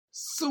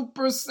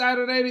Super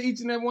Saturday to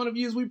each and every one of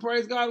you as we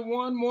praise God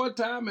one more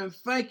time and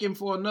thank Him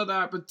for another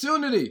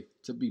opportunity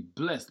to be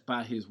blessed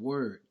by His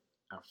Word.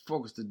 Our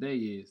focus today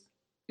is,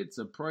 it's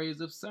a praise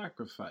of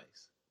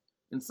sacrifice.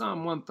 In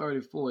Psalm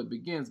 134, it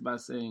begins by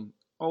saying,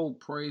 "Oh,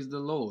 praise the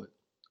Lord,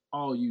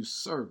 all you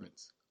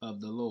servants of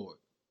the Lord."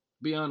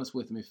 Be honest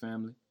with me,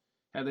 family.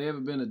 Have there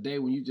ever been a day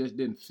when you just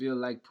didn't feel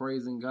like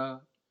praising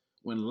God?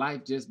 When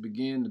life just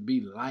began to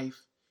be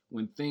life?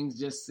 When things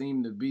just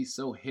seemed to be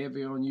so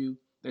heavy on you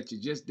that you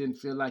just didn't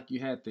feel like you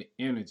had the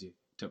energy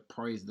to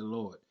praise the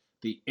Lord,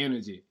 the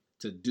energy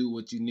to do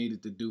what you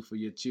needed to do for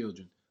your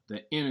children,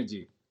 the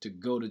energy to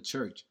go to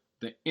church,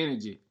 the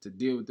energy to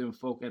deal with them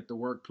folk at the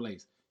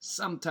workplace.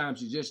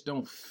 Sometimes you just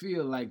don't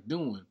feel like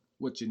doing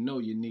what you know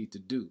you need to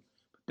do.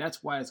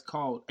 That's why it's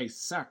called a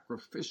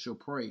sacrificial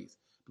praise,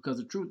 because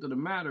the truth of the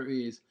matter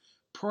is,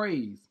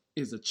 praise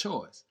is a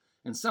choice.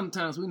 And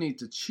sometimes we need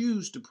to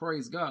choose to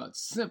praise God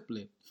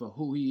simply for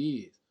who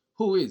He is.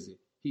 Who is it?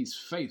 He's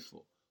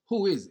faithful.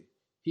 Who is it?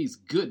 He's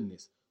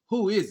goodness.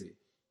 Who is it?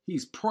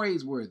 He's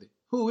praiseworthy.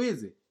 Who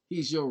is it?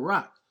 He's your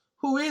rock.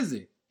 Who is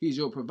it? He's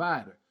your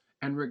provider.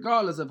 And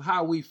regardless of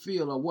how we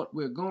feel or what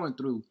we're going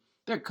through,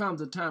 there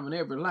comes a time in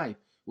every life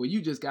where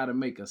you just got to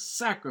make a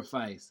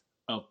sacrifice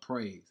of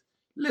praise.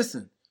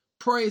 Listen,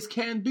 praise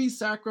can be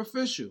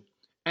sacrificial.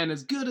 And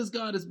as good as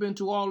God has been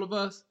to all of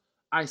us,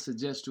 I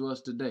suggest to us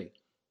today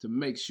to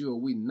make sure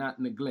we not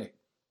neglect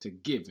to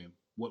give Him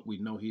what we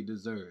know He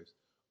deserves.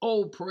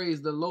 Oh,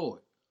 praise the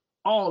Lord,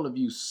 all of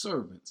you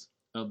servants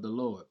of the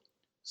Lord.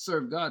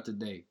 Serve God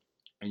today,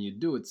 and you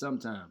do it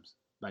sometimes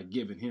by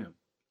giving Him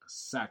a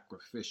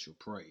sacrificial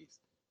praise.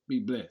 Be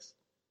blessed.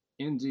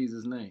 In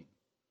Jesus' name,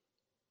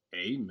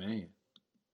 amen.